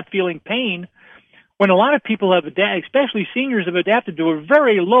running and they're not feeling pain. When a lot of people have adapted, especially seniors, have adapted to a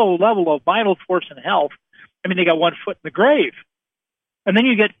very low level of vital force and health. I mean, they got one foot in the grave. And then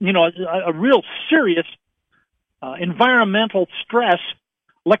you get, a real serious environmental stress,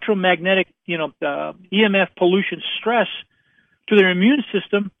 electromagnetic, EMF pollution stress to their immune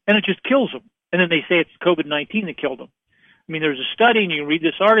system, and it just kills them. And then they say it's COVID-19 that killed them. I mean, there's a study, and you can read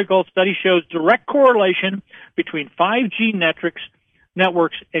this article. Study shows direct correlation between 5G networks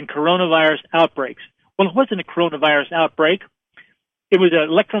and coronavirus outbreaks. Well, it wasn't a coronavirus outbreak. It was an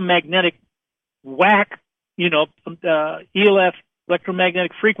electromagnetic whack, ELF,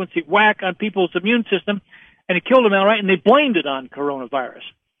 electromagnetic frequency whack on people's immune system, and it killed them outright, and they blamed it on coronavirus.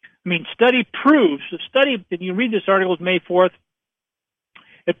 I mean, and you read this article, it's May 4th,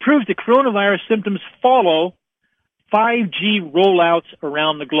 it proves that coronavirus symptoms follow 5G rollouts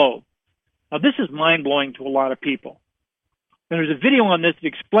around the globe. Now, this is mind-blowing to a lot of people. And there's a video on this that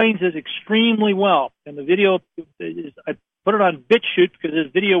explains this extremely well. And the video, I put it on BitChute because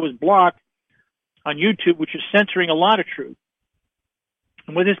this video was blocked on YouTube, which is censoring a lot of truth.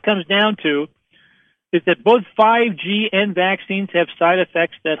 And what this comes down to is that both 5G and vaccines have side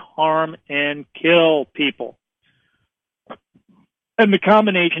effects that harm and kill people. And the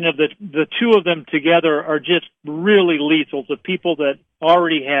combination of the two of them together are just really lethal to people that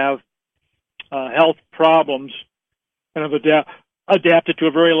already have health problems and have adapted to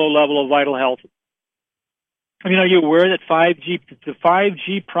a very low level of vital health. I mean, are you aware that the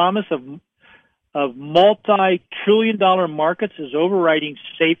 5G promise of multi-trillion-dollar markets is overriding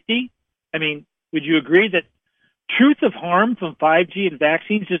safety? I mean, would you agree that truth of harm from 5G and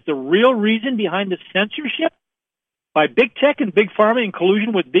vaccines is the real reason behind the censorship by big tech and big pharma in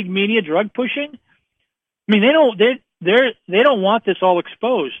collusion with big media drug pushing? I mean, they don't want this all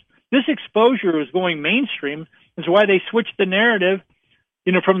exposed. This exposure is going mainstream. That's why they switched the narrative,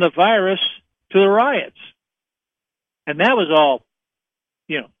 from the virus to the riots. And that was all,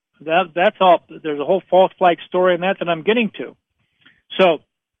 that's all. There's a whole false flag story on that I'm getting to. So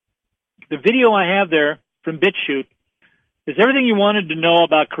the video I have there from BitChute is everything you wanted to know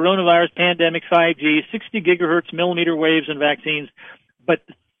about coronavirus, pandemic, 5G, 60 gigahertz millimeter waves, and vaccines, but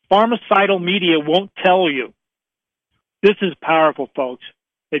pharmaceutical media won't tell you. This is powerful, folks.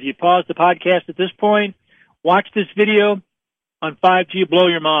 If you pause the podcast at this point, watch this video on 5G, blow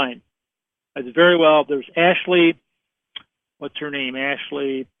your mind. That's very well. There's Ashley, what's her name?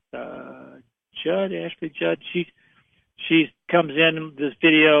 Ashley Judd. She comes in this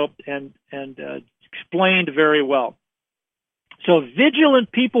video and explained very well. So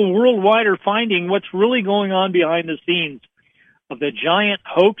vigilant people worldwide are finding what's really going on behind the scenes of the giant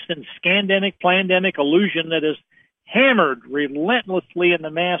hoax and scandemic, plandemic illusion that is hammered relentlessly in the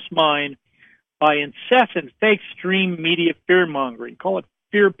mass mind by incessant fake stream media fear-mongering. Call it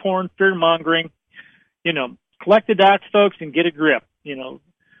fear porn, fear-mongering. Collect the dots, folks, and get a grip.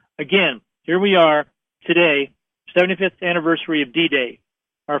 Again, here we are today, 75th anniversary of D-Day.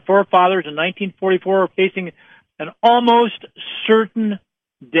 Our forefathers in 1944 were facing an almost certain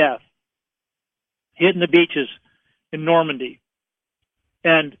death, hitting the beaches in Normandy.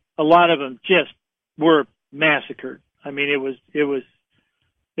 And a lot of them just were massacred. I mean, it was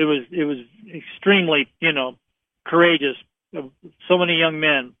extremely, courageous of so many young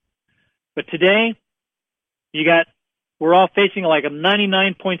men. But today, we're all facing like a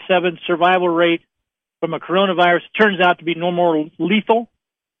 99.7 survival rate from a coronavirus. It turns out to be no more lethal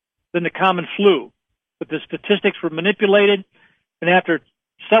than the common flu. But the statistics were manipulated, and after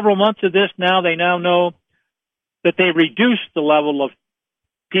several months of this, they now know that they reduced the level of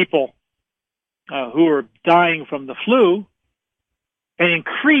people who are dying from the flu and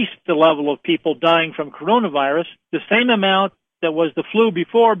increased the level of people dying from coronavirus, the same amount that was the flu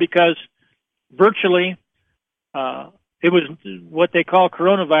before, because virtually it was what they call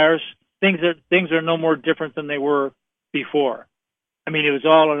coronavirus. Things are no more different than they were before. I mean, it's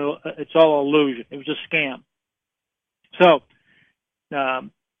all illusion. It was a scam. So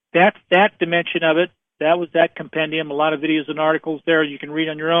that's that dimension of it. That was that compendium. A lot of videos and articles there you can read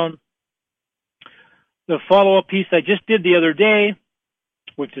on your own. The follow-up piece I just did the other day,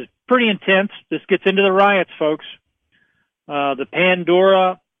 which is pretty intense. This gets into the riots, folks. The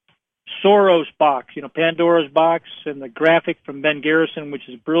Pandora Soros box, Pandora's box, and the graphic from Ben Garrison, which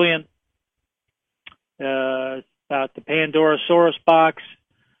is brilliant. About the Pandora Soros box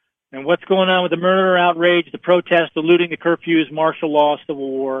and what's going on with the murder, outrage, the protest, the looting, the curfews, martial law, civil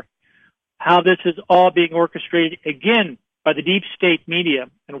war, how this is all being orchestrated, again, by the deep state media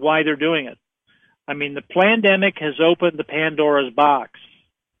and why they're doing it. I mean, the pandemic has opened the Pandora's box.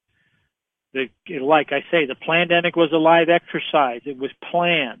 Like I say, the pandemic was a live exercise. It was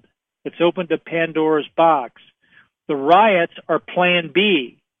planned. It's opened a Pandora's box. The riots are Plan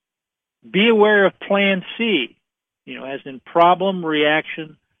B. Be aware of Plan C, as in problem,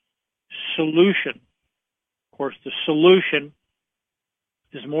 reaction, solution. Of course, the solution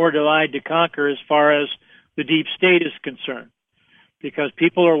is more divide to conquer as far as the deep state is concerned, because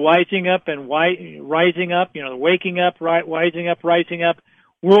people are rising up, rising up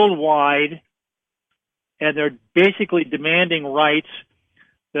worldwide, and they're basically demanding rights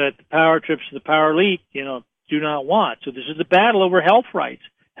that the power trips of the power elite, do not want. So this is a battle over health rights,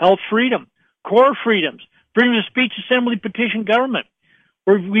 health freedom, core freedoms, freedom of speech, assembly, petition, government.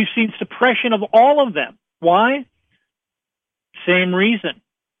 We've seen suppression of all of them. Why? Same reason.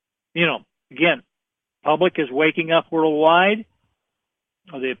 Again, public is waking up worldwide.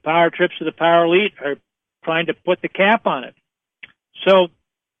 The power trips of the power elite are trying to put the cap on it. So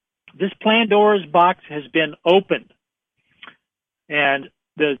this Pandora's box has been opened. And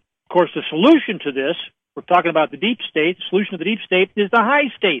of course, the solution to this, we're talking about the deep state, the solution to the deep state is the high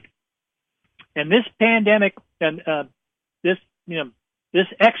state. And this pandemic and this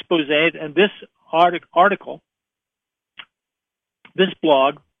expose and this article, this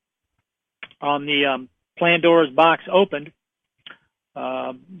blog on the Pandora's box opened,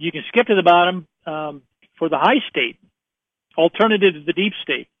 you can skip to the bottom for the high state, alternative to the deep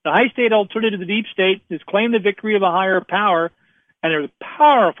state. The high state alternative to the deep state is claim the victory of a higher power, and there's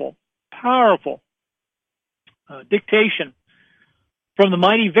powerful dictation from the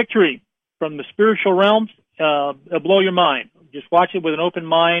mighty victory from the spiritual realms. It'll blow your mind. Just watch it with an open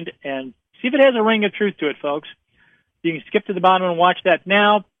mind and see if it has a ring of truth to it, folks. You can skip to the bottom and watch that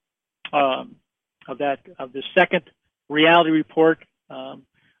now of the second reality report,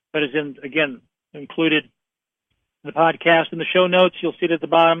 but is included in the podcast in the show notes. You'll see it at the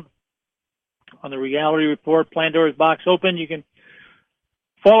bottom on the reality report. Pandora's box open. You can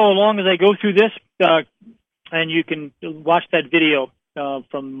follow along as I go through this, and you can watch that video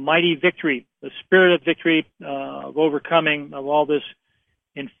from Mighty Victory, the spirit of victory, of overcoming of all this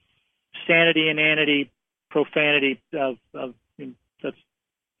insanity, inanity, profanity that's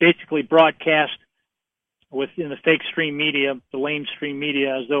basically broadcast within the fake stream media, the lame stream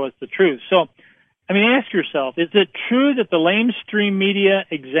media, as though it's the truth. So, ask yourself, is it true that the lame stream media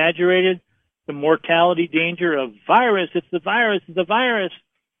exaggerated the mortality danger of virus? It's the virus. It's the virus.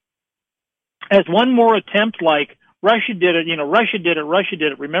 As one more attempt, like Russia did it, Russia did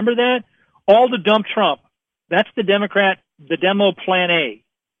it. Remember that? All to dump Trump. That's the demo plan A.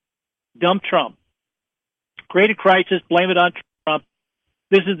 Dump Trump. Create a crisis, blame it on Trump.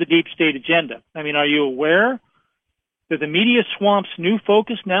 This is the deep state agenda. Are you aware that the media swamp's new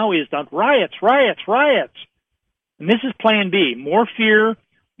focus now is on riots? And this is plan B. More fear,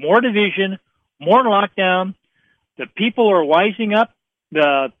 more division, more lockdown. The people are wising up.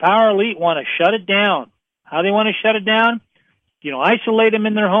 The power elite want to shut it down. How they want to shut it down? Isolate them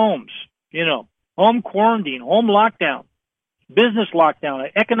in their homes. Home quarantine, home lockdown, business lockdown,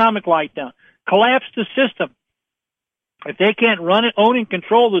 economic lockdown, collapse the system. If they can't run it, own and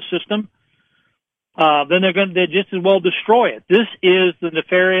control the system, then they're just as well destroy it. This is the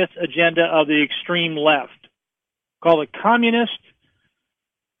nefarious agenda of the extreme left. Call it communist,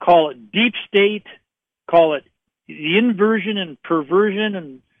 call it deep state, call it the inversion and perversion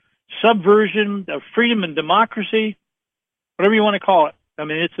and subversion of freedom and democracy, whatever you want to call it.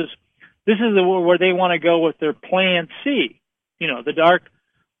 This is where they want to go with their plan C.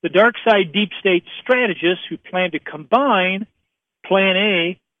 The dark side deep state strategists who plan to combine plan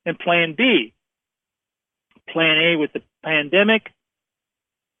A and plan B. Plan A with the pandemic,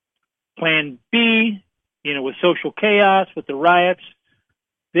 plan B, with social chaos, with the riots.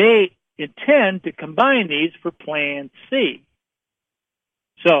 They intend to combine these for plan C.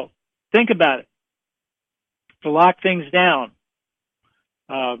 So think about it. To lock things down.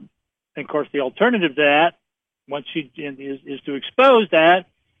 And of course, the alternative to that, is to expose that.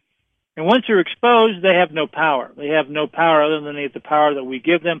 And once they're exposed, they have no power. They have no power other than the power that we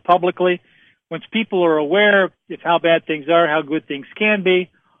give them publicly. Once people are aware of how bad things are, how good things can be,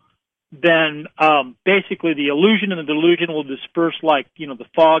 then basically the illusion and the delusion will disperse like, the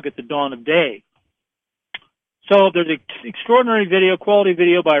fog at the dawn of day. So there's an extraordinary video, quality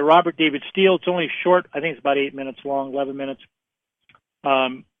video by Robert David Steele. It's only short. I think it's about 8 minutes long, 11 minutes.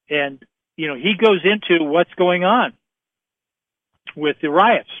 And he goes into what's going on with the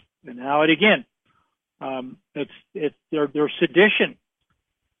riots and how they're sedition.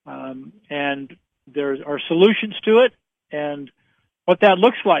 And there are solutions to it and what that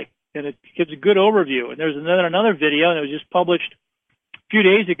looks like. and it gives a good overview. And there's another video that was just published a few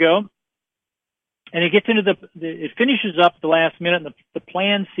days ago, and it gets into it finishes up the last minute in the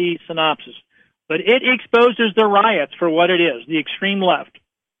Plan C synopsis. But it exposes the riots for what it is, the extreme left,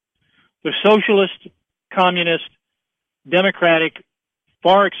 the socialist, communist, democratic,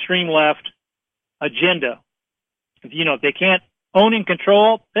 far extreme left agenda. If they can't own and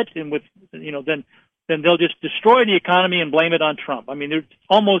control it, and then they'll just destroy the economy and blame it on Trump. I mean, there's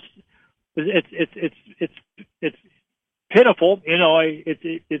almost it's pitiful.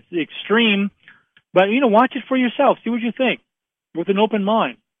 It's extreme, but watch it for yourself. See what you think with an open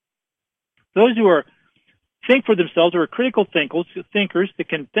mind. Those who think for themselves, or are critical thinkers that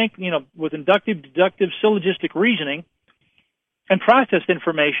can think, with inductive, deductive, syllogistic reasoning, and process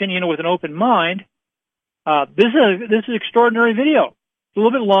information, with an open mind. This is an extraordinary video. It's a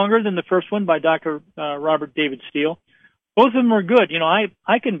little bit longer than the first one by Dr. Robert David Steele. Both of them are good.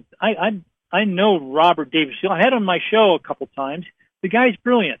 I know Robert David Steele. I had him on my show a couple times. The guy's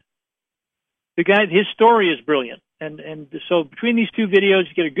brilliant. His story is brilliant. And so between these two videos,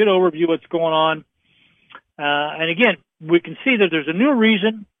 you get a good overview of what's going on. And again, we can see that there's a new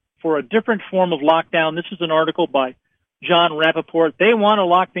reason for a different form of lockdown. This is an article by John Rappaport. They want to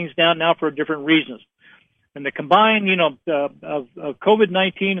lock things down now for different reasons. And the combined, of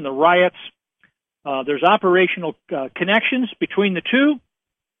COVID-19 and the riots, there's operational connections between the two.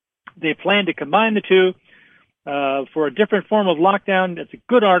 They plan to combine the two for a different form of lockdown. It's a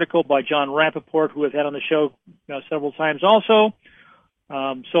good article by John Rappaport, who I've had on the show several times also.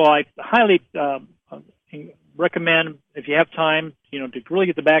 So I highly recommend, if you have time, to really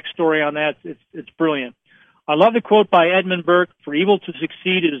get the backstory on that. It's brilliant. I love the quote by Edmund Burke: "For evil to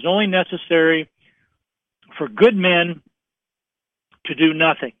succeed, it is only necessary for good men to do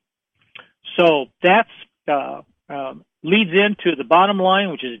nothing." So that's leads into the bottom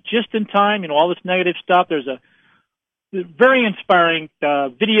line, which is just in time. All this negative stuff. There's a very inspiring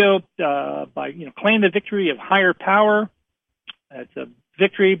video by "Claim the Victory of Higher Power." It's a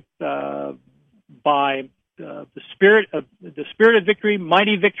victory by the spirit of victory,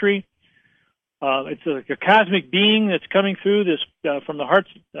 mighty victory. It's a cosmic being that's coming through this from the Heart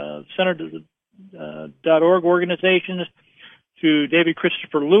Center .org organizations to David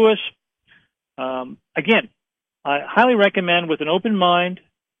Christopher Lewis. Again, I highly recommend, with an open mind,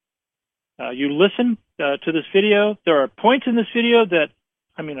 you listen to this video. There are points in this video that,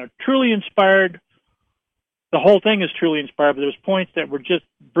 are truly inspired. The whole thing is truly inspired, but there's points that were just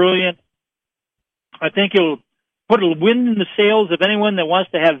brilliant. I think it'll put a wind in the sails of anyone that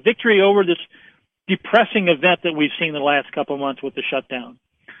wants to have victory over this depressing event that we've seen the last couple of months with the shutdown.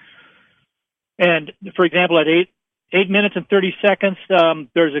 And, for example, at 8 minutes and 30 seconds,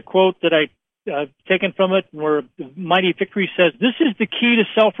 there's a quote that I've taken from it where Mighty Victory says, "This is the key to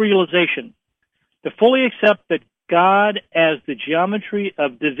self-realization, to fully accept that God as the geometry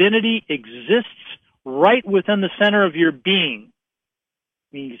of divinity exists right within the center of your being."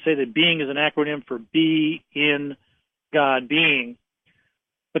 You say that being is an acronym for be in God, being.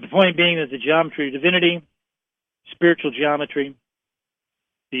 But the point being that the geometry of divinity, spiritual geometry,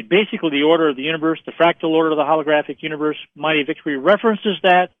 basically the order of the universe, the fractal order of the holographic universe, Mighty Victory references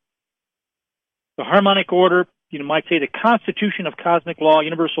that. The harmonic order, you might say the constitution of cosmic law,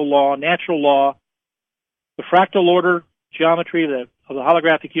 universal law, natural law, the fractal order, geometry of the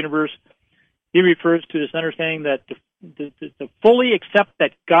holographic universe. He refers to this understanding that to fully accept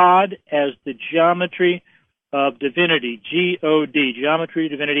that God as the geometry of divinity, G-O-D, geometry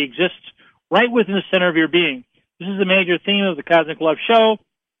of divinity, exists right within the center of your being. This is the major theme of the Cosmic Love Show.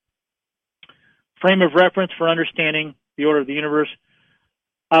 Frame of reference for understanding the order of the universe.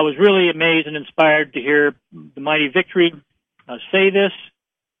 I was really amazed and inspired to hear the Mighty Victory say this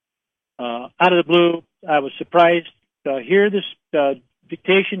out of the blue. I was surprised to hear this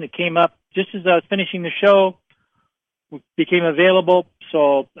dictation that came up just as I was finishing the show, became available.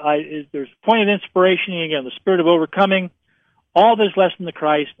 So there's a point of inspiration. Again, the spirit of overcoming. All that is less than the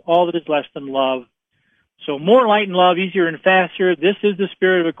Christ. All that is less than love. So more light and love, easier and faster. This is the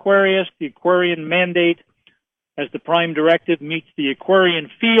spirit of Aquarius, the Aquarian mandate, as the prime directive meets the Aquarian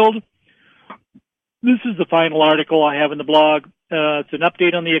field. This is the final article I have in the blog. It's an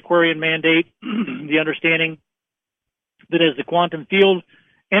update on the Aquarian mandate, the understanding that as the quantum field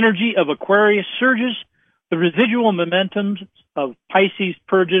energy of Aquarius surges, the residual momentum of Pisces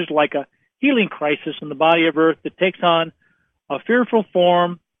purges like a healing crisis in the body of Earth that takes on a fearful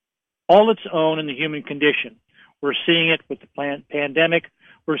form all its own in the human condition. We're seeing it with the pandemic.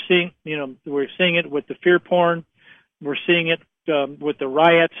 We're seeing it with the fear porn. We're seeing it with the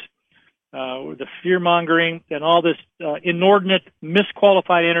riots. the fear-mongering and all this inordinate,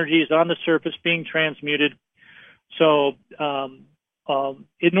 misqualified energy is on the surface being transmuted. So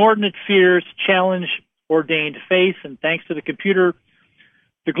inordinate fears challenge ordained faith, and thanks to the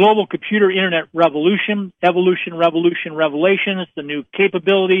global computer internet revolution, revelations, the new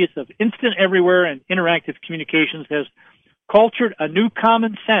capabilities of instant everywhere and interactive communications has cultured a new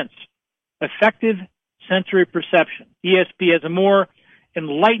common sense, effective sensory perception. ESP has a more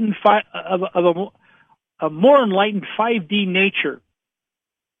enlightened a more enlightened 5D nature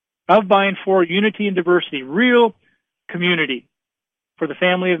of, by, and for unity and diversity, real community for the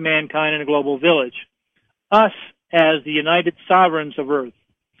family of mankind in a global village. Us as the united sovereigns of Earth.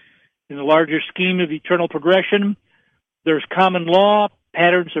 In the larger scheme of eternal progression, there's common law,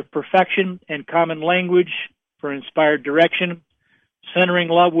 patterns of perfection, and common language for inspired direction, centering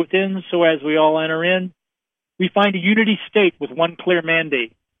love within so as we all enter in, we find a unity state with one clear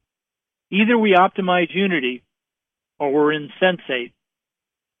mandate. Either we optimize unity or we're insensate.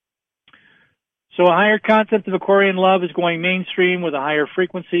 So a higher concept of Aquarian love is going mainstream with a higher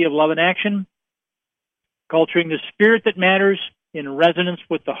frequency of love and action, culturing the spirit that matters in resonance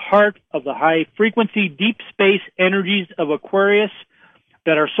with the heart of the high-frequency deep space energies of Aquarius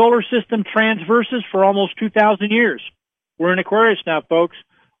that our solar system transverses for almost 2,000 years. We're in Aquarius now, folks.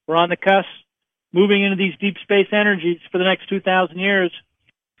 We're on the cusp, moving into these deep space energies for the next 2,000 years.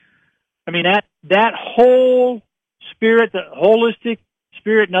 I mean, that whole spirit, the holistic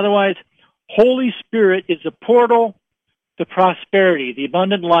spirit, and otherwise Holy Spirit is a portal to prosperity, the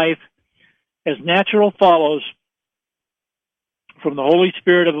abundant life, as natural follows from the Holy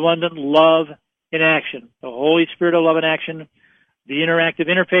Spirit of abundant love in action. The Holy Spirit of love in action, the interactive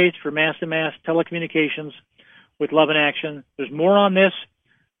interface for mass-to-mass telecommunications with love in action. There's more on this,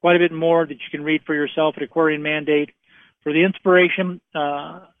 quite a bit more that you can read for yourself at Aquarian Mandate. For the inspiration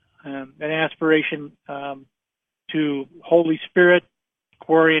and aspiration to Holy Spirit,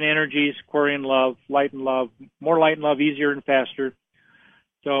 Aquarian energies, Aquarian love, light and love, more light and love, easier and faster.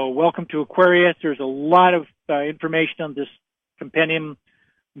 So welcome to Aquarius. There's a lot of information on this compendium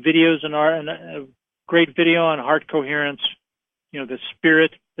videos and a great video on heart coherence, the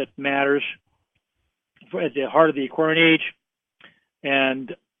spirit that matters at the heart of the Aquarian age.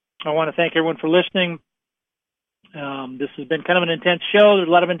 And I want to thank everyone for listening. This has been kind of an intense show. There's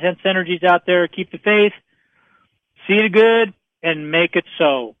a lot of intense energies out there. Keep the faith, see the good, and make it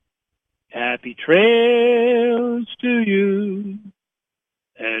so. Happy trails to you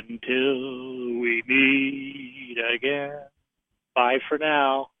until we meet again. Bye for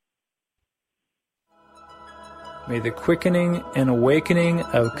now. May the quickening and awakening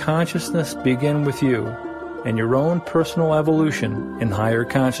of consciousness begin with you and your own personal evolution in higher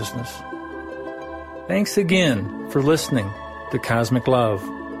consciousness. Thanks again for listening to Cosmic Love.